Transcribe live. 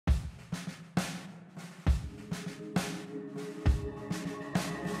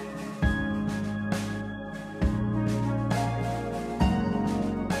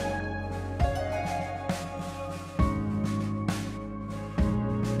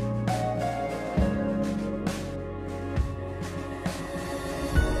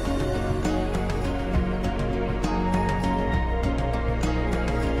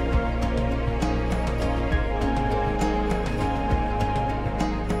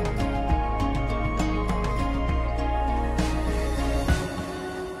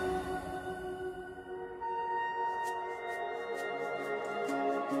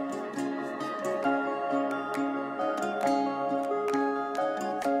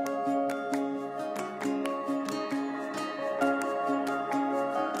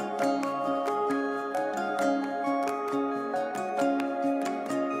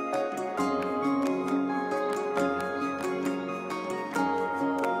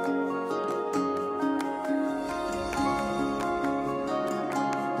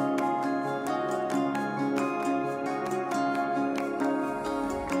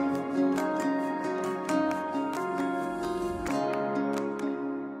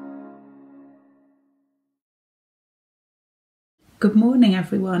Good morning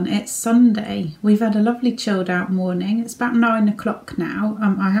everyone, it's Sunday. We've had a lovely chilled out morning. It's about 9 o'clock now.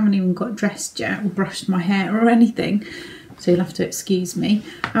 I haven't even got dressed yet or brushed my hair or anything, so you'll have to excuse me.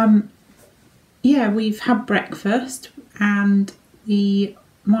 Yeah, we've had breakfast and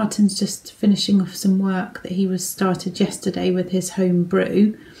Martin's just finishing off some work that he was started yesterday with his home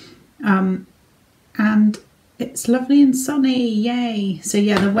brew. And it's lovely and sunny, yay! So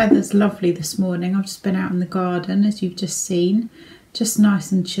yeah, the weather's lovely this morning. I've just been out in the garden, as you've just seen. Just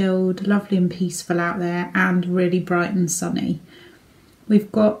nice and chilled, lovely and peaceful out there, and really bright and sunny.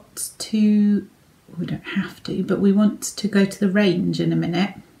 We've got to, we don't have to, but we want to go to the range in a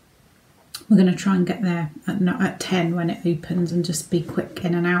minute. We're going to try and get there at 10 when it opens and just be quick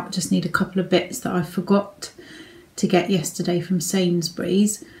in and out. Just need a couple of bits that I forgot to get yesterday from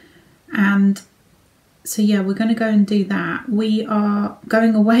Sainsbury's. And so yeah, we're going to go and do that. We are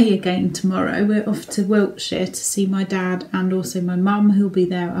going away again tomorrow. We're off to Wiltshire to see my dad and also my mum, who'll be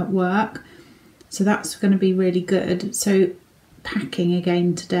there at work. So that's going to be really good. So packing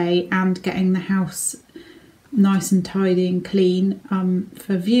again today and getting the house nice and tidy and clean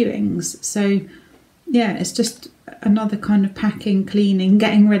for viewings. So yeah, it's just another kind of packing, cleaning,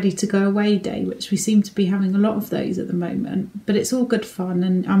 getting ready to go away day, which we seem to be having a lot of those at the moment. But it's all good fun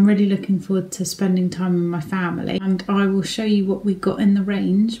and I'm really looking forward to spending time with my family. And I will show you what we got in the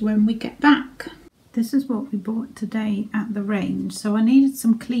range when we get back. This is what we bought today at the range. So I needed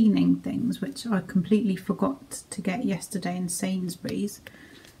some cleaning things, which I completely forgot to get yesterday in Sainsbury's,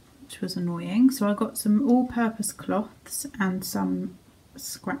 which was annoying. So I got some all-purpose cloths and some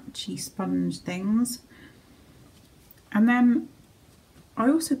scratchy sponge things. And then I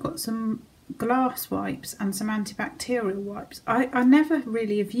also got some glass wipes and some antibacterial wipes. I never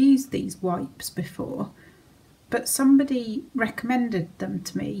really have used these wipes before, but somebody recommended them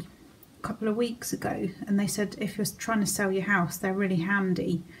to me a couple of weeks ago, and they said if you're trying to sell your house, they're really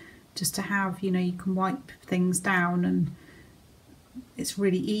handy just to have, you know, you can wipe things down and it's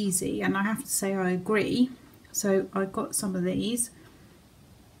really easy. And I have to say I agree. So I got some of these.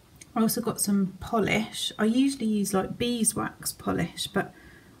 I also got some polish. I usually use like beeswax polish, but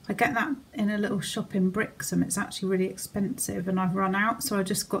I get that in a little shop in Brixham. It's actually really expensive and I've run out, so I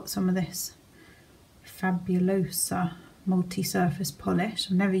just got some of this Fabulosa multi-surface polish.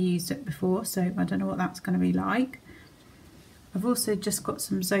 I've never used it before, so I don't know what that's going to be like. I've also just got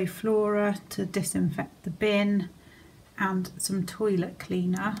some Zoflora to disinfect the bin and some toilet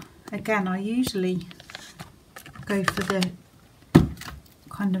cleaner. Again, I usually go for the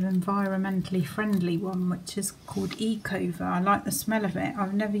kind of environmentally friendly one, which is called Ecova. I like the smell of it.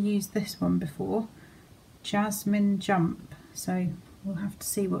 I've never used this one before. Jasmine Jump. So we'll have to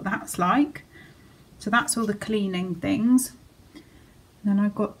see what that's like. So that's all the cleaning things. Then I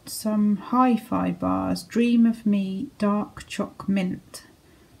got some hi-fi bars. Dream of Me Dark Choc Mint.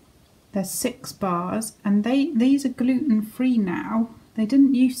 There's 6 bars and these are gluten-free now. They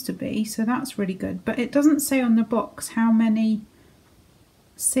didn't used to be, so that's really good. But it doesn't say on the box how many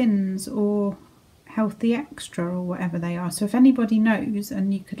sins or healthy extra or whatever they are, so if anybody knows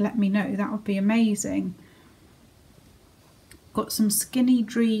and you could let me know, that would be amazing. Got some Skinny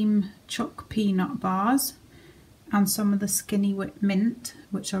Dream Choc Peanut bars and some of the Skinny Whip Mint,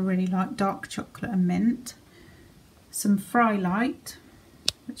 which I really like, dark chocolate and mint. Some Frylight,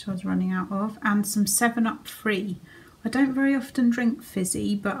 which I was running out of, and some 7-Up Free. I don't very often drink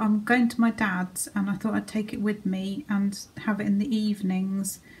fizzy, but I'm going to my dad's and I thought I'd take it with me and have it in the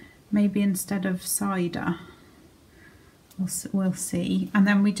evenings, maybe instead of cider. We'll see. And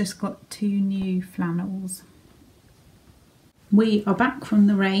then we just got 2 new flannels. We are back from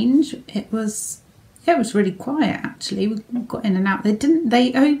the range. It was really quiet actually. We got in and out.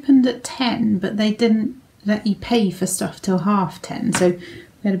 They opened at 10, but they didn't let you pay for stuff till 10:30, so we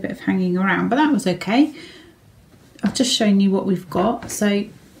had a bit of hanging around, but that was okay. I've just shown you what we've got, so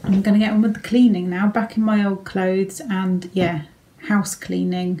I'm going to get on with the cleaning now, back in my old clothes, and yeah, house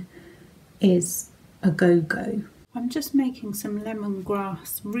cleaning is a go-go. I'm just making some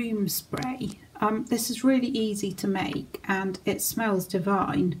lemongrass room spray. This is really easy to make and it smells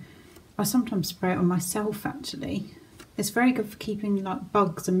divine. I sometimes spray it on myself actually. It's very good for keeping like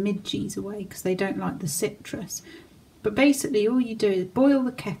bugs and midges away because they don't like the citrus. But basically all you do is boil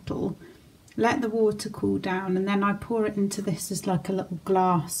the kettle, let the water cool down, and then I pour it into this as like a little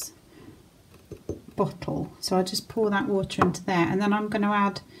glass bottle. So I just pour that water into there, and then I'm going to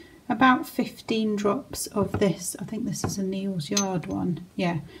add about 15 drops of this. I think this is a Neal's Yard one.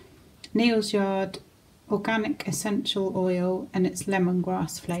 Yeah, Neal's Yard organic essential oil, and it's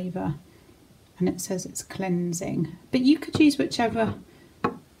lemongrass flavour, and it says it's cleansing. But you could use whichever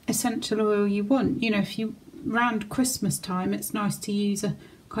essential oil you want. You know, if you around Christmas time, it's nice to use a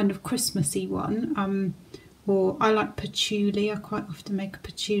kind of Christmassy one. Or I like patchouli. I quite often make a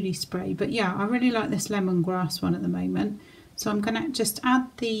patchouli spray. But yeah, I really like this lemongrass one at the moment. So I'm going to just add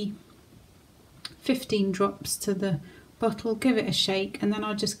the 15 drops to the bottle, give it a shake, and then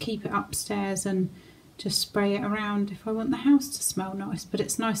I'll just keep it upstairs and just spray it around if I want the house to smell nice, but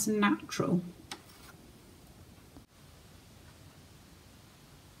it's nice and natural.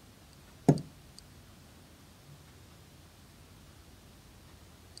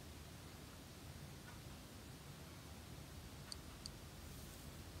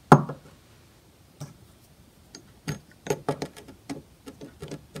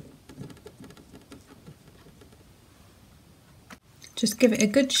 Just give it a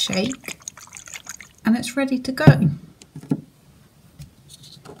good shake and it's ready to go.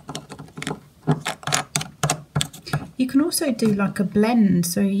 You can also do like a blend,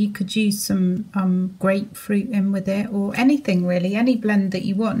 so you could use some grapefruit in with it, or anything really, any blend that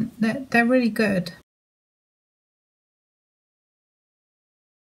you want. They're really good.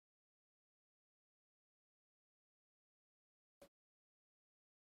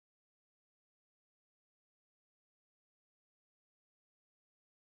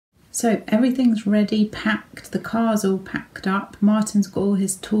 So everything's ready, packed, the car's all packed up, Martin's got all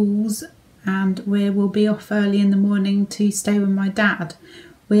his tools, and we will be off early in the morning to stay with my dad.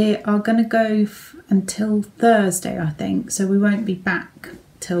 We are going to go until Thursday, I think, so we won't be back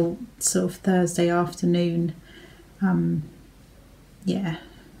till sort of Thursday afternoon. Yeah,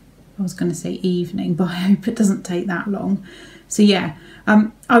 I was going to say evening, but I hope it doesn't take that long. So yeah,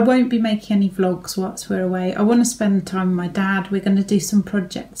 I won't be making any vlogs whilst we're away. I want to spend time with my dad. We're going to do some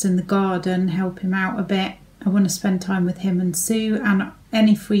projects in the garden, help him out a bit. I want to spend time with him and Sue, and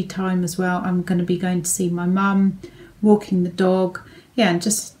any free time as well. I'm going to be going to see my mum, walking the dog, yeah, and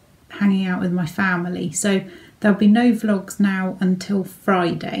just hanging out with my family. So there'll be no vlogs now until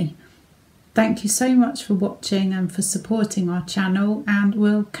Friday. Thank you so much for watching and for supporting our channel, and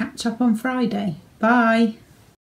we'll catch up on Friday. Bye!